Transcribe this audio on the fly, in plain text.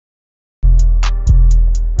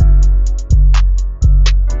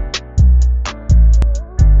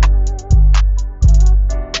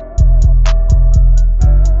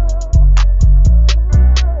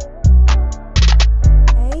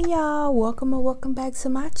welcome back to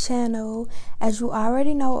my channel. As you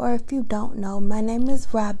already know, or if you don't know, my name is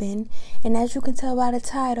Robin, and as you can tell by the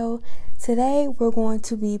title, today we're going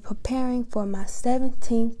to be preparing for my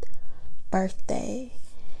 17th birthday.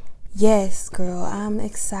 Yes, girl, I'm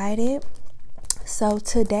excited. So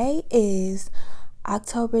today is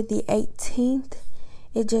October the 18th.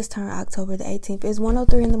 It just turned October the 18th. It's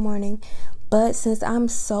 1:03 in the morning. But since I'm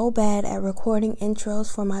so bad at recording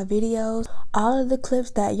intros for my videos, all of the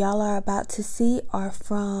clips that y'all are about to see are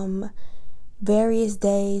from various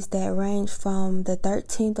days that range from the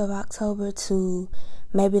 13th of October to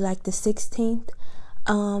maybe like the 16th.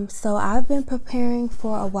 So I've been preparing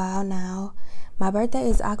for a while now. My birthday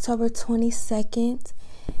is October 22nd.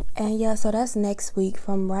 And yeah, so that's next week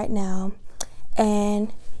from right now.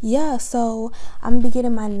 And yeah, so I'm gonna be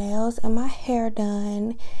getting my nails and my hair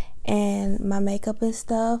done and my makeup and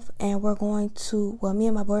stuff, and we're going to, well, me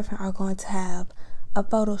and my boyfriend are going to have a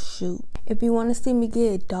photo shoot. If you want to see me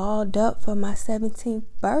get dolled up for my 17th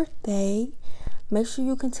birthday, make sure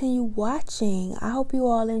you continue watching. I hope you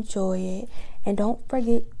all enjoy it, and don't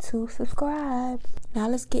forget to subscribe. Now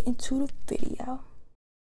let's get into the video.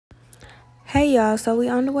 Hey y'all, so we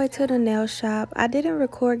on the way to the nail shop. I didn't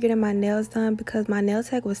record getting my nails done because my nail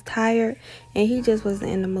tech was tired and he just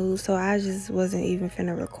wasn't in the mood, so I just wasn't even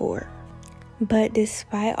finna record. But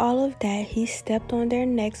despite all of that, he stepped on their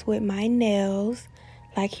necks with my nails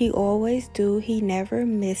like he always do. He never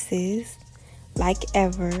misses, like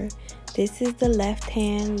ever. This is the left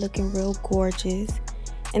hand looking real gorgeous,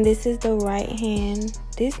 and this is the right hand.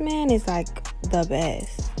 This man is like the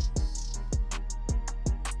best.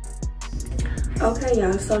 Okay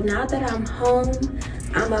y'all, so now that I'm home,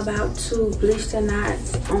 I'm about to bleach the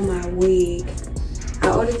knots on my wig. I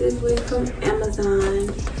ordered this wig from Amazon,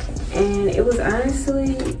 and it was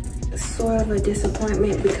honestly sort of a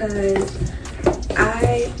disappointment because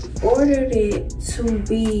I ordered it to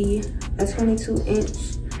be a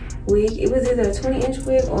 22-inch wig. It was either a 20-inch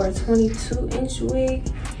wig or a 22-inch wig,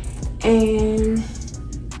 and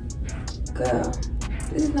girl,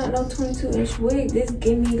 this is not no 22-inch wig. This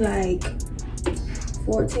give me like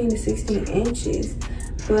 14 to 16 inches,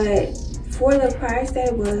 but for the price that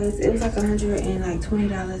it was like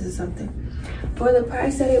 $120 or something. For the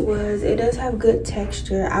price that it was, it does have good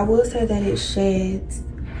texture. I will say that it sheds,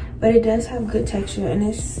 but it does have good texture, and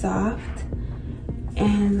it's soft,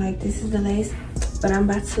 and like this is the lace. But I'm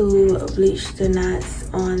about to bleach the knots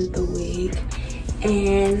on the wig,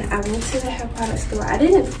 and I went to the hair product store. I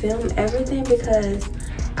didn't film everything because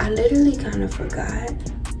I literally kind of forgot.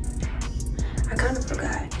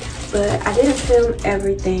 But I didn't film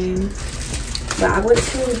everything. But I went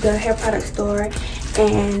to the hair product store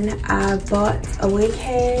and I bought a wig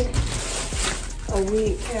head, a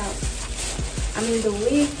wig cap. I mean, the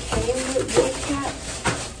wig came with wig cap,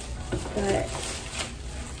 but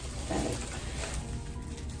like,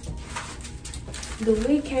 the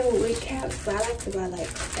wig came with wig caps, but I like to buy like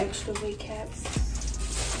extra wig caps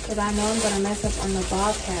because I know I'm gonna mess up on the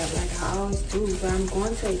ball cap like I always do, but I'm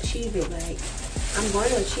going to achieve it. Like, I'm going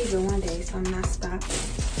to achieve it one day, so I'm not stopping.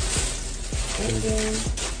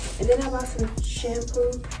 And then I bought some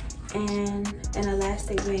shampoo and an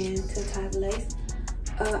elastic band to tie the lace.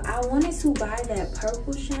 I wanted to buy that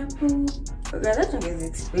purple shampoo, but girl, that junk is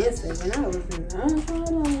expensive, and I was not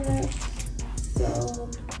trying about that. So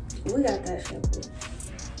we got that shampoo.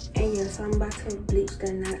 And yeah, so I'm about to bleach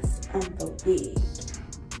the knots on the wig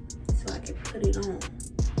so I can put it on.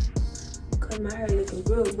 Cause my hair looking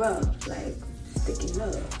real rough, like sticking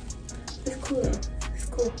up. It's cool though. It's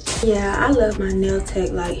cool. Yeah, I love my nail tech.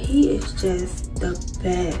 Like, he is just the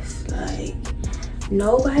best. Like,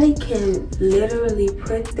 nobody can literally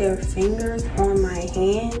put their fingers on my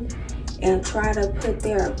hand and try to put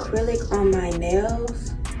their acrylic on my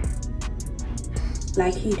nails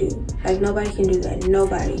like he do. Like, nobody can do that.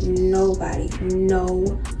 Nobody.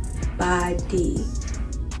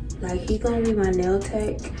 Like, he gonna be my nail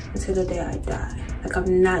tech until the day I die. Like,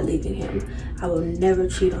 I'm not leaving him. I will never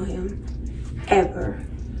cheat on him, ever.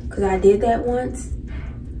 Cause I did that once.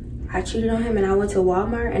 I cheated on him and I went to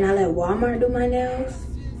Walmart and I let Walmart do my nails.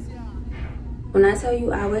 When I tell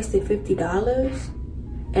you I wasted $50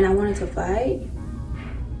 and I wanted to fight,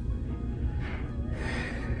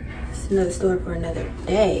 it's another story for another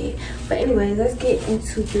day. But anyways, let's get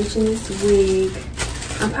into bleaching this wig.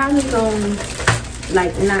 I'm probably gonna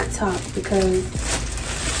like not talk because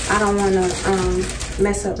I don't want to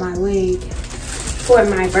mess up my wig for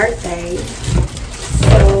my birthday.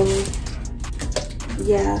 So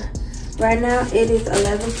yeah, right now it is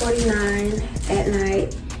 11:49 at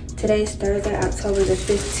night. Today's Thursday, October the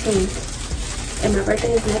 15th. And my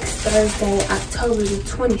birthday is next Thursday, October the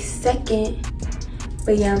 22nd.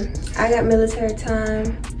 But yeah, I got military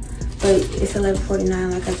time, but it's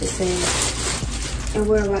 11:49 like I just said. And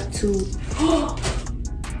we're about to, oh,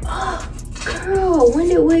 girl, when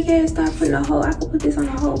did wig heads start putting a whole, I could put this on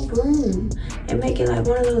a whole broom and make it like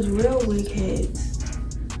one of those real wig heads.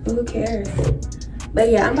 But who cares? But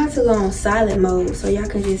yeah, I'm about to go on silent mode so y'all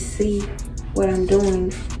can just see what I'm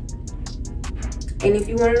doing. And if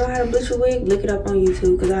you want to know how to bleach a wig, look it up on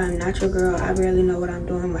YouTube, because I am not your girl. I barely know what I'm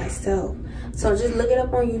doing myself. So just look it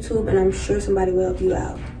up on YouTube and I'm sure somebody will help you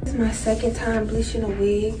out. This is my second time bleaching a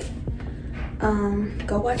wig.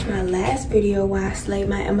 Go watch my last video where I slayed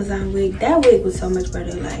my Amazon wig. That wig was so much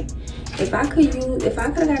better. Like, if I could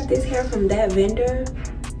have got this hair from that vendor,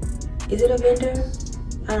 is it a vendor?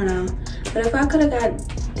 I don't know. But if I could have got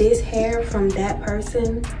this hair from that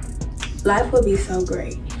person, life would be so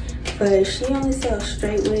great. But she only sells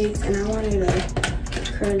straight wigs and I wanted a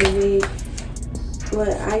curly wig.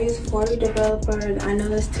 But I use 40 developer. I know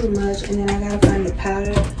that's too much, and then I gotta find the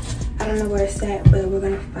powder. I don't know where it's at, but we're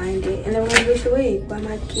gonna find it. And then we're gonna bleach the wig. Why am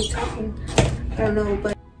I keep talking? I don't know,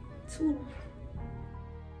 but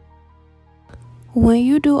when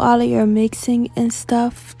you do all of your mixing and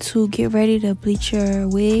stuff to get ready to bleach your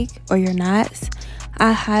wig or your knots,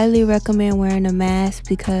 I highly recommend wearing a mask,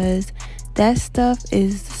 because that stuff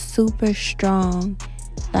is super strong,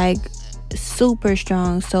 like super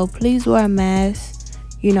strong. So please wear a mask,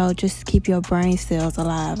 you know, just keep your brain cells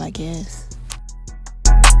alive, I guess.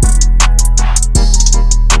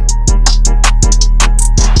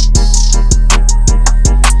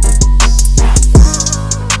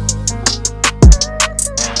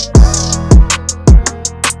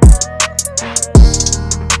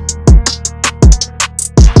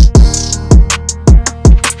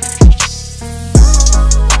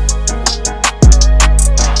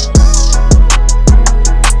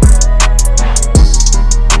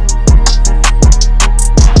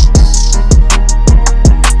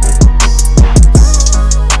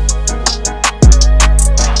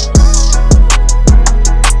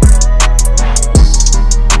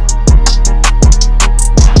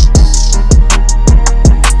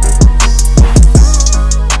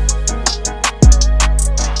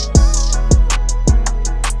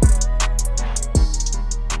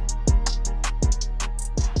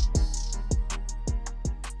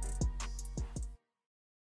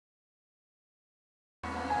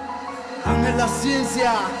 Ángel la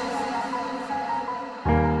ciencia.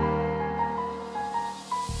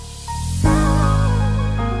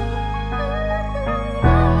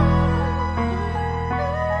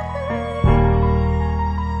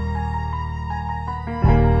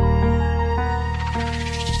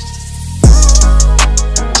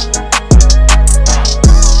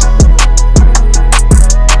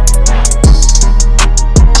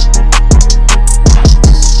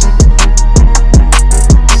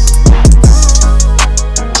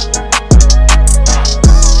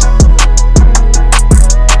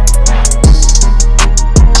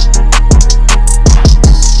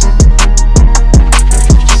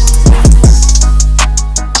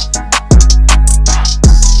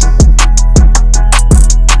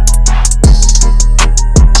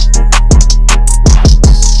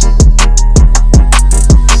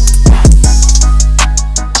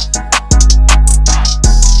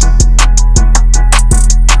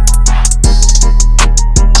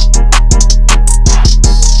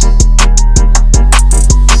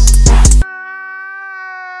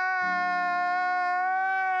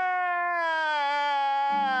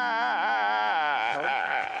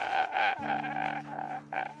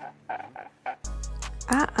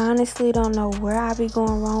 I honestly don't know where I be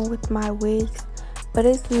going wrong with my wigs, but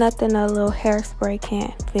it's nothing a little hairspray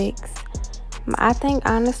can't fix. I think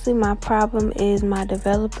honestly my problem is my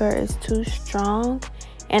developer is too strong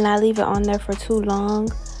and I leave it on there for too long.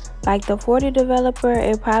 Like the 40 developer,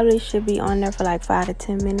 it probably should be on there for like 5 to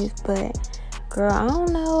 10 minutes, but girl, I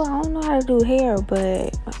don't know how to do hair,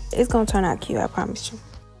 but it's gonna turn out cute, I promise you.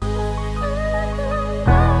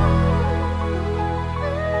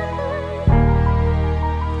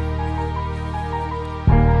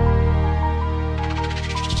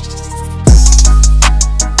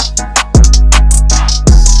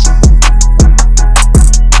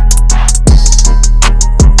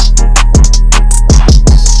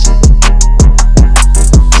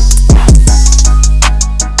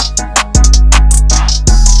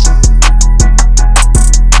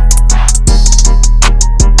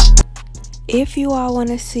 If you all want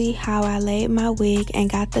to see how I laid my wig and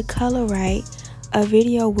got the color right, a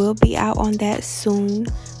video will be out on that soon.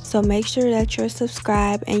 So make sure that you're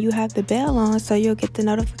subscribed and you have the bell on so you'll get the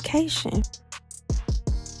notification.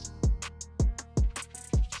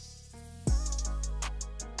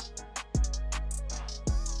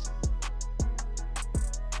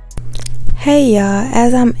 Hey y'all,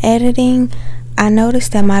 as I'm editing, I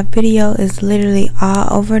noticed that my video is literally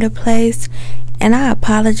all over the place, and I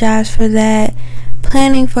apologize for that.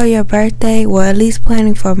 Planning for your birthday, or at least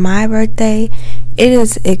planning for my birthday, it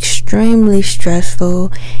is extremely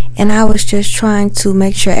stressful, and I was just trying to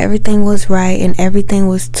make sure everything was right and everything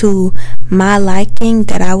was to my liking,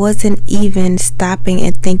 that I wasn't even stopping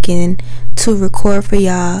and thinking to record for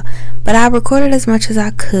y'all. But I recorded as much as I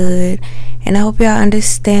could, and I hope y'all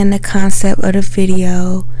understand the concept of the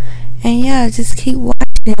video. And yeah, just keep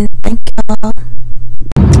watching. Thank y'all.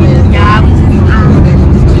 Yeah, I was just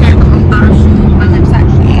trying to come photo shoot. My lips are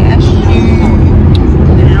ash.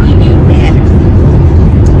 And I don't need that.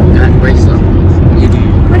 Gotta brace up.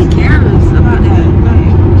 Nobody cares about that. Like,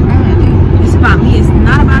 it's about me. It's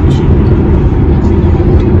not about you.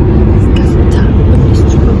 It's because I'm tired of this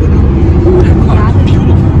trouble.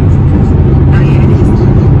 Oh yeah, it is.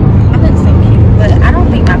 I look so cute, but I don't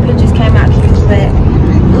think my pictures came out cute. But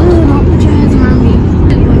ooh, don't put your hands around me.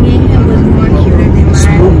 Me and him was more cuter than my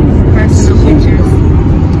personal pictures.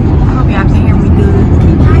 I hope y'all can hear me good.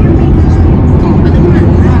 Can y'all hear me good? But look at my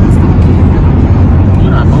eyes.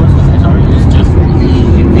 You're not posting this, are you? It's just for me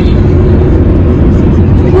and me.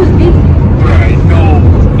 Who's me? Right, no.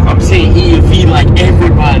 I'm saying he and me like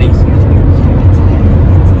everybody.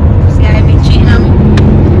 See how they be cheating on me?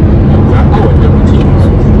 I would never cheat.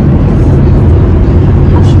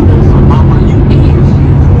 Don't shoot at my mama, you idiot.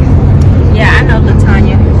 Yeah, I know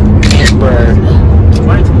LaTanya. But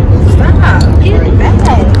what? Stop. Get in the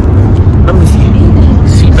bag. Let me see.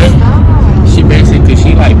 She basically, she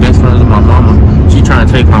like best friends with my mama. She trying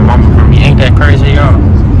to take my mama from me. Ain't that crazy, y'all?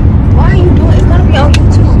 Why are you doing it? It's gonna be on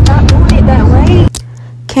YouTube. Stop doing it that way.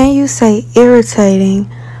 Can you say irritating?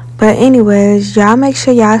 But anyways, y'all make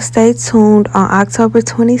sure y'all stay tuned on October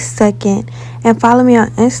 22nd and follow me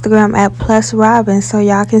on Instagram at +Robin so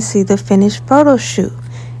y'all can see the finished photo shoot.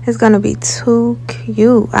 It's gonna be too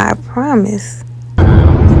cute, I promise.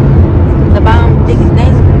 The bomb, biggest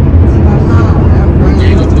thing. You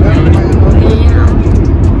ain't gonna put me on it?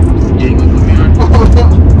 You ain't gonna put me on it?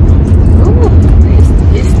 Ooh,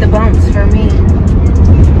 it's the bumps for me.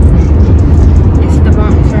 It's the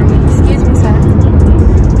bumps for me. Excuse me, sir.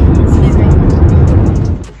 Excuse me.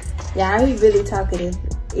 Yeah, he's really talkative.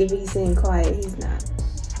 If he's sitting quiet, he's not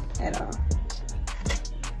at all.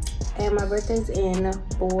 And my birthday's in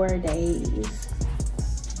 4 days.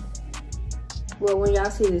 Well, when y'all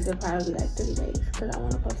see this, it'll probably be like 3 days because I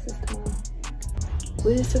want to post this tomorrow.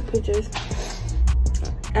 We just took pictures.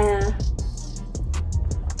 And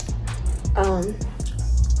I don't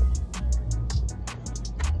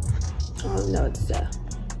know what to say.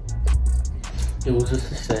 It was a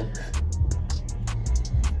success.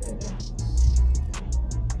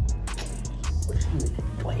 What you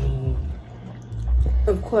doing?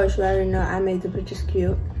 Of course, you already know I made the pictures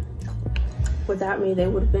cute. Without me, they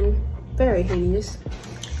would have been very hideous,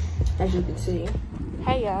 as you can see.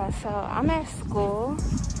 Hey y'all, so I'm at school.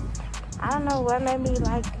 I don't know what made me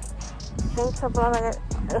like think to vlog at,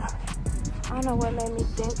 I don't know what made me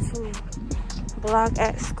think to vlog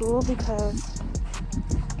at school because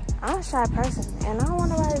I'm a shy person and I don't want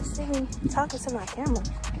nobody to see me talking to my camera.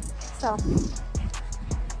 So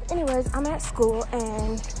anyways, I'm at school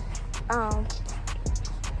and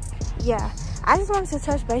yeah, I just wanted to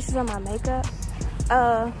touch bases on my makeup.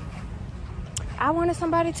 I wanted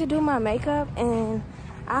somebody to do my makeup and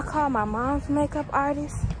I called my mom's makeup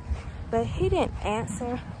artist, but he didn't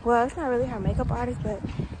answer. Well, it's not really her makeup artist, but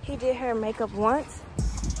he did her makeup once.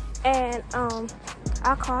 And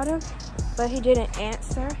I called him, but he didn't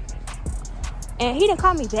answer. And he didn't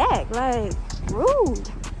call me back, like, rude.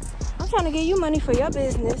 I'm trying to give you money for your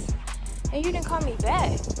business and you didn't call me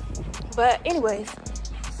back. But anyways,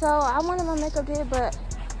 so I wanted my makeup did, but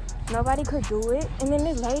nobody could do it. And then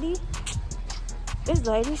this lady,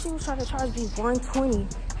 she was trying to charge me $120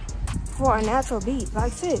 for a natural beat.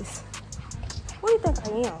 Like, sis, who do you think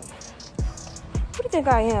I am? Who do you think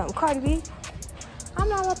I am, Cardi B? I'm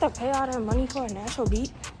not about to pay all that money for a natural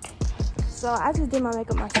beat. So I just did my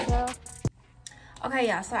makeup myself. Okay,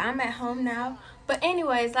 y'all, so I'm at home now. But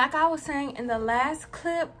anyways, like I was saying in the last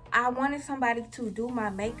clip, I wanted somebody to do my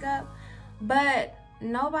makeup, but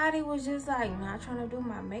nobody was just like not trying to do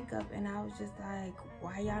my makeup, and I was just like,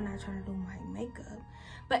 why y'all not trying to do my makeup?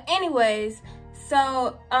 But anyways,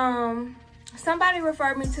 so somebody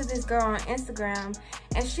referred me to this girl on Instagram,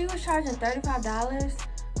 and she was charging $35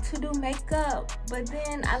 to do makeup. But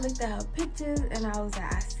then I looked at her pictures and I was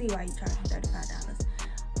like, I see why you charging $35.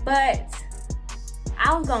 But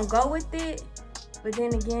I was gonna go with it, but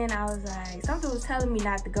then again I was like, something was telling me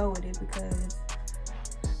not to go with it because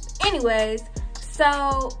anyways.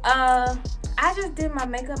 So I just did my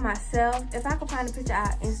makeup myself. If I could find a picture,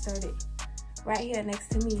 I'll insert it right here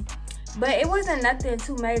next to me. But it wasn't nothing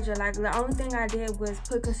too major. Like, the only thing I did was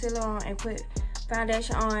put concealer on and put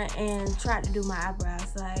foundation on and tried to do my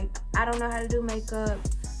eyebrows. Like, I don't know how to do makeup.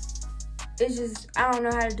 It's just, I don't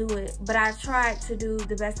know how to do it. But I tried to do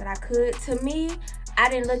the best that I could. To me, I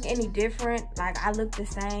didn't look any different. Like, I looked the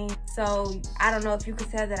same. So I don't know if you could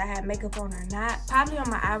tell that I had makeup on or not. Probably on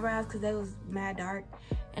my eyebrows because they was mad dark.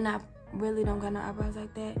 And I really don't got no eyebrows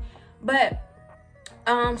like that. But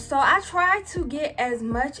so I tried to get as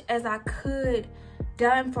much as I could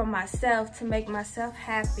done for myself to make myself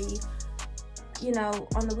happy, you know,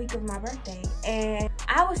 on the week of my birthday. And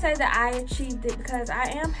I would say that I achieved it because I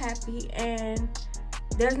am happy, and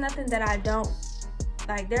there's nothing that I don't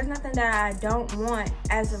want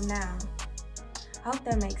as of now. I hope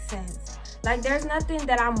that makes sense. Like, there's nothing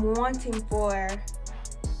that I'm wanting for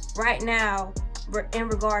right now in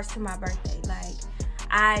regards to my birthday. Like,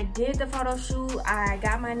 I did the photo shoot, I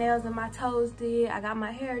got my nails and my toes did, I got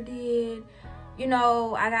my hair did, you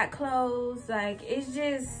know, I got clothes. Like,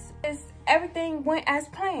 everything went as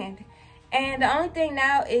planned. And the only thing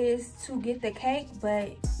now is to get the cake, but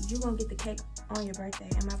you're gonna get the cake on your birthday,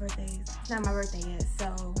 and my birthday is not my birthday yet.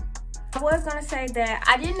 So I was gonna say that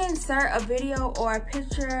I didn't insert a video or a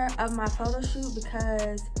picture of my photo shoot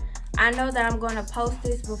because I know that I'm gonna post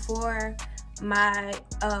this before my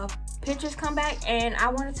pictures come back, and I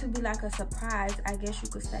want it to be like a surprise, I guess you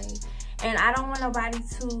could say. And I don't want nobody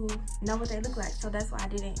to know what they look like, so that's why I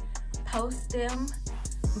didn't post them.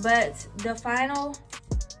 But the final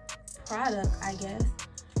product, I guess,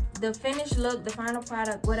 the finished look, the final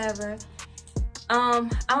product, whatever, I'm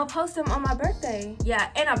gonna post them on my birthday. Yeah,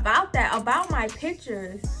 and about my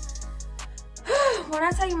pictures, when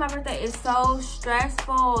I tell you my birthday is so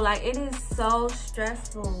stressful, like, it is so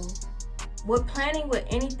stressful with planning with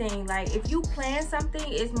anything. Like, if you plan something,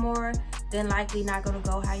 it's more than likely not gonna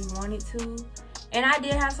go how you want it to. And I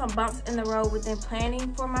did have some bumps in the road within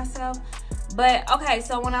planning for myself. But okay,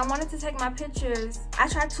 so when I wanted to take my pictures, I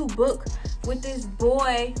tried to book with this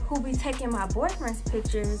boy who be taking my boyfriend's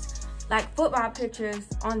pictures, like football pictures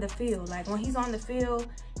on the field. Like, when he's on the field,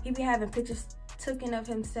 he be having pictures taken of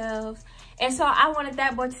himself. And so I wanted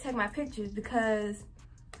that boy to take my pictures because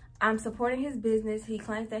I'm supporting his business. He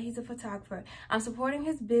claims that he's a photographer. I'm supporting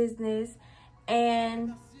his business,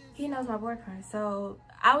 and he knows my boyfriend. So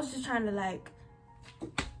I was just trying to, like,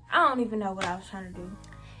 I don't even know what I was trying to do.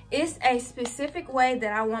 It's a specific way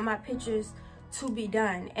that I want my pictures to be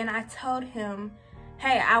done. And I told him,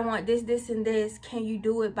 hey, I want this, this, and this. Can you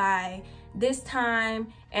do it by this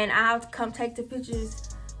time? And I'll come take the pictures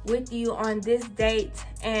with you on this date.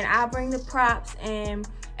 And I'll bring the props and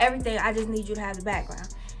everything. I just need you to have the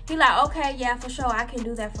background. He like, okay, yeah, for sure. I can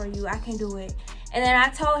do that for you. I can do it. And then I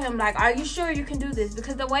told him, like, are you sure you can do this?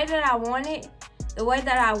 Because the way that I want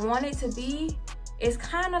it to be, it's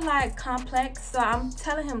kind of like complex. So I'm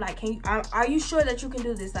telling him, like, are you sure that you can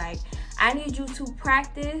do this? Like, I need you to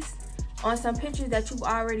practice on some pictures that you've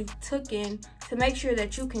already taken to make sure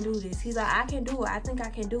that you can do this. He's like, I can do it. I think I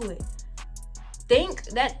can do it. Think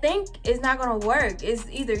is not gonna work. It's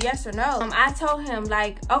either yes or no. I told him,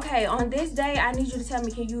 like, okay, on this day, I need you to tell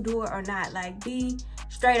me, can you do it or not? Like, be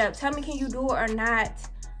straight up. Tell me, can you do it or not?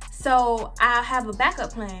 So I'll have a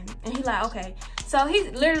backup plan. And he like, okay. So he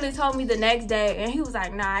literally told me the next day, and he was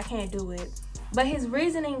like, nah, I can't do it. But his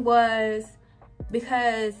reasoning was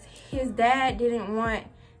because his dad didn't want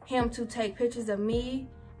him to take pictures of me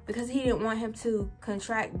because he didn't want him to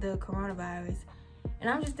contract the coronavirus. And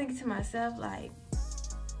I'm just thinking to myself, like,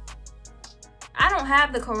 I don't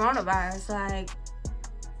have the coronavirus. Like,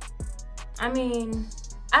 I mean,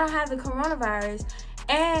 I don't have the coronavirus.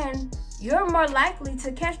 And you're more likely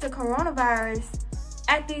to catch the coronavirus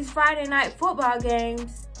at these Friday night football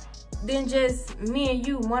games than just me and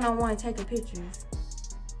you one-on-one taking pictures.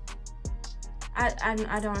 I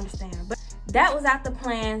don't understand. But that was out the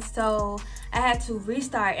plan, so I had to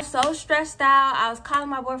restart. I was so stressed out. I was calling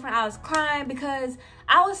my boyfriend. I was crying because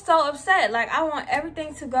I was so upset. Like, I want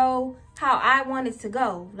everything to go how I want it to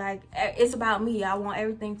go. Like, it's about me. I want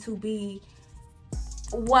everything to be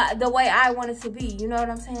the way I want it to be. You know what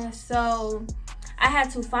I'm saying? So I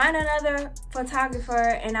had to find another photographer,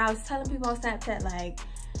 and I was telling people on Snapchat, like,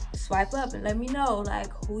 swipe up and let me know,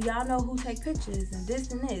 like, who y'all know who take pictures and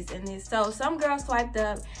this and this and this. So some girl swiped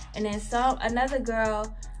up, and then another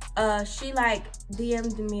girl, she like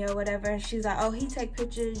DM'd me or whatever, and she's like, oh, he take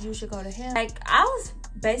pictures, you should go to him. Like, I was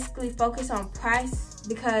basically focused on price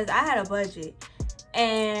because I had a budget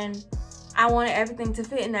and I wanted everything to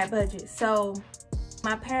fit in that budget. So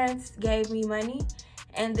my parents gave me money,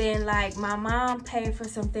 and then like my mom paid for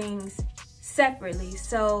some things separately.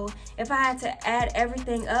 So if I had to add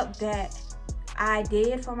everything up that I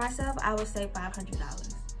did for myself, I would say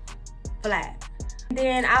 $500 flat.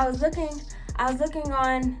 Then I was looking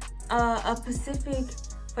on a Pacific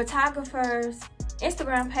photographer's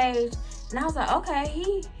Instagram page, and I was like, okay,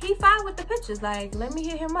 he fine with the pictures, like let me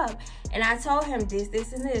hit him up. And I told him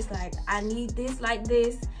this and this, like I need this like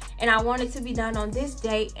this, and I want it to be done on this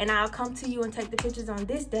date, and I'll come to you and take the pictures on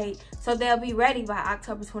this date so they'll be ready by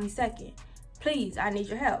October 22nd. Please, I need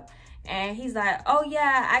your help. And he's like, oh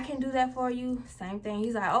yeah, I can do that for you. Same thing.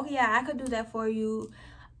 He's like, oh yeah, I could do that for you.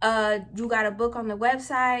 You got a book on the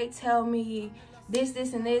website, tell me this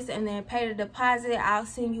and this, and then pay the deposit. I'll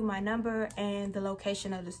send you my number and the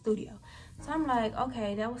location of the studio. So I'm like,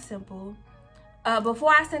 okay, that was simple.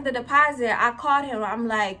 Before I sent the deposit, I called him. I'm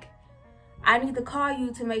like, I need to call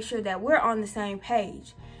you to make sure that we're on the same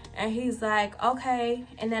page. And he's like, okay.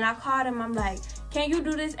 And then I called him. I'm like, can you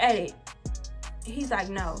do this edit? He's like,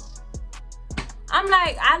 no. I'm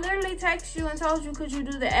like, I literally texted you and told you, could you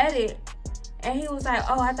do the edit? And he was like,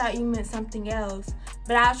 oh, I thought you meant something else,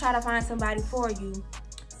 but I'll try to find somebody for you.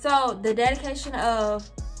 So the dedication of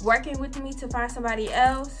working with me to find somebody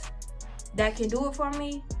else that can do it for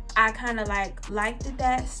me, I kind of liked it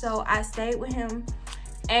that. So I stayed with him,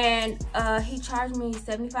 and he charged me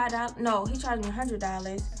 $75. No, he charged me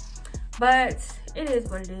 $100. But it is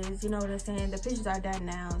what it is. You know what I'm saying? The pictures are done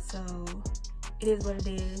now, so it is what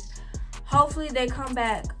it is. Hopefully they come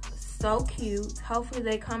back so cute. Hopefully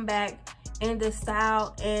they come back in the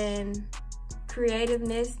style and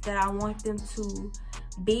creativeness that I want them to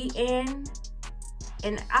be in.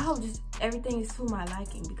 And I hope just everything is to my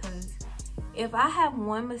liking, because if I have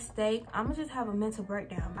one mistake, I'm gonna just have a mental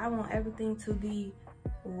breakdown. I want everything to be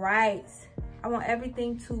right. I want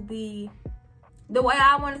everything to be the way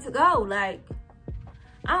I want it to go. Like,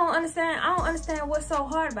 I don't understand what's so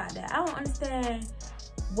hard about that. I don't understand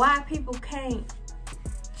why people can't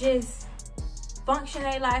just function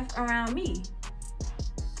their life around me.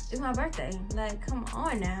 It's my birthday. Like, come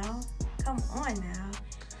on now. Come on now.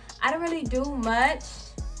 I don't really do much.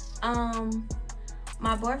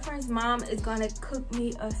 My boyfriend's mom is gonna cook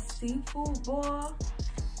me a seafood boil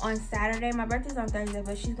on Saturday. My birthday's on Thursday,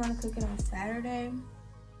 but she's gonna cook it on Saturday.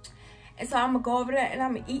 And so I'm gonna go over there and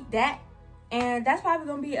I'm gonna eat that. And that's probably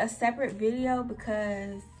gonna be a separate video,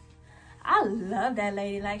 because I love that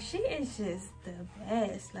lady. Like, she is just the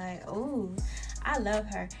best. Like, ooh, I love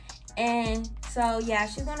her. And so yeah,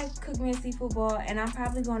 she's gonna cook me a seafood boil, and I'm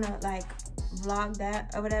probably gonna like vlog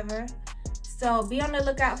that or whatever. So be on the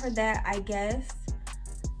lookout for that, I guess.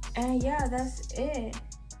 And yeah, that's it.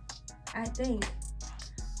 I think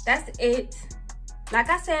that's it. Like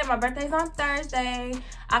I said, my birthday's on Thursday,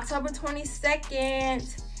 October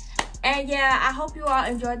 22nd. And yeah, I hope you all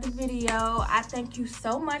enjoyed the video. I thank you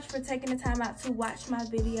so much for taking the time out to watch my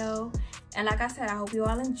video. And like I said, I hope you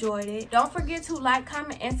all enjoyed it. Don't forget to like,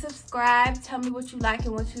 comment, and subscribe. Tell me what you like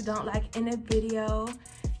and what you don't like in the video.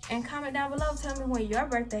 And comment down below. Tell me when your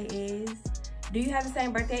birthday is. Do you have the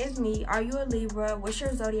same birthday as me? Are you a Libra? What's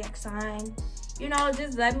your zodiac sign? You know,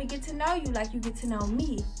 just let me get to know you like you get to know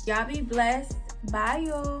me. Y'all be blessed. Bye,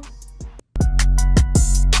 y'all.